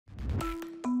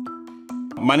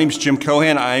My name is Jim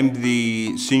Kohan. I'm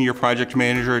the Senior Project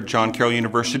Manager at Carroll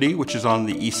University, which is on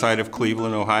the east side of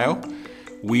Cleveland, Ohio.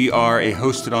 We are a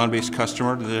hosted OnBase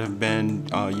customer that have been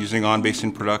using OnBase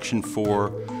in production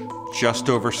for just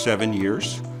over 7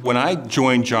 years. When I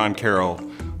joined Carroll,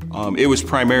 it was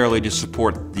primarily to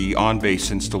support the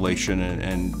OnBase installation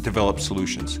and develop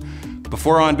solutions.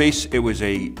 Before OnBase, it was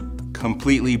a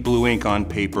completely blue ink on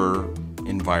paper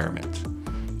environment.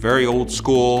 Very old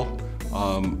school,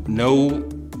 no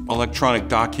electronic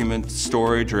document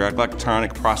storage or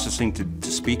electronic processing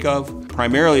to speak of.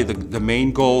 Primarily the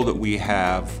main goal that we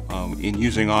have in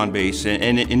using OnBase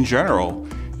and in general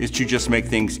is to just make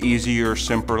things easier,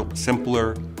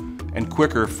 simpler, and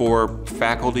quicker for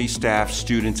faculty, staff,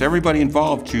 students, everybody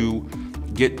involved to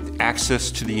get access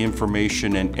to the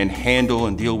information and handle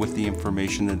and deal with the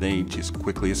information that they need as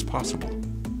quickly as possible.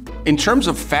 In terms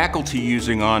of faculty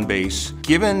using OnBase,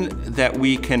 given that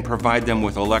we can provide them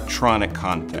with electronic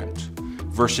content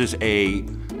versus a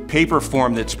paper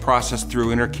form that's processed through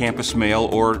intercampus mail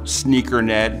or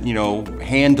sneakernet,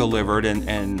 hand-delivered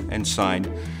and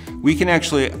signed, we can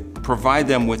actually provide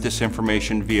them with this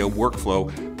information via workflow,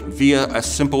 via a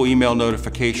simple email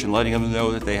notification letting them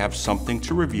know that they have something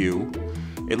to review.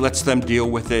 It lets them deal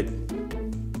with it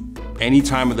any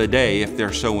time of the day if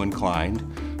they're so inclined.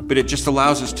 But it just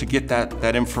allows us to get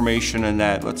that information and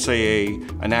that, let's say,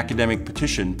 an academic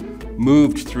petition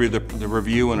moved through the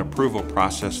review and approval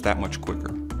process that much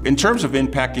quicker. In terms of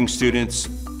impacting students,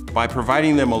 by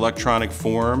providing them electronic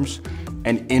forms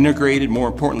and more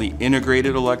importantly,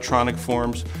 integrated electronic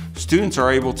forms, students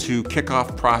are able to kick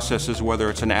off processes, whether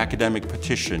it's an academic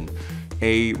petition,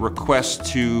 a request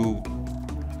to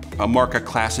mark a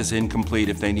class as incomplete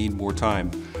if they need more time,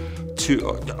 to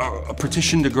a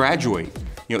petition to graduate.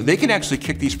 They can actually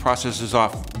kick these processes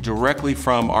off directly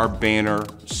from our Banner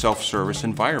self-service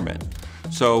environment.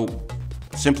 So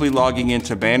simply logging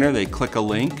into Banner, they click a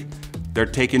link, they're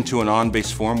taken to an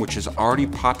OnBase form which has already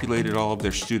populated all of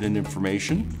their student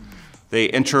information. They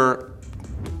enter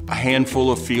a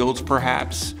handful of fields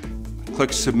perhaps,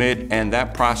 click submit, and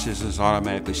that process is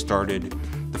automatically started.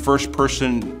 The first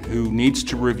person who needs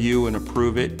to review and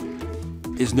approve it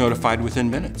is notified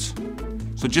within minutes.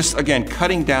 So just again,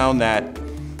 cutting down that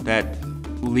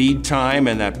lead time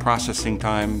and that processing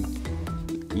time,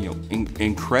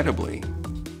 incredibly.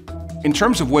 In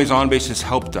terms of ways OnBase has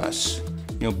helped us,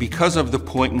 because of the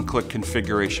point and click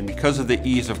configuration, because of the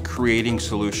ease of creating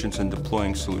solutions and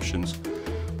deploying solutions,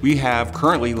 we have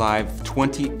currently live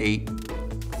 28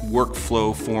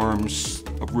 workflow forms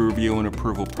of review and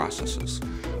approval processes.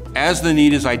 As the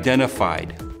need is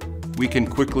identified, we can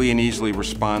quickly and easily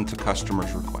respond to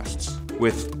customers' requests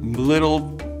with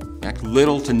little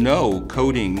to no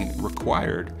coding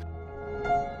required.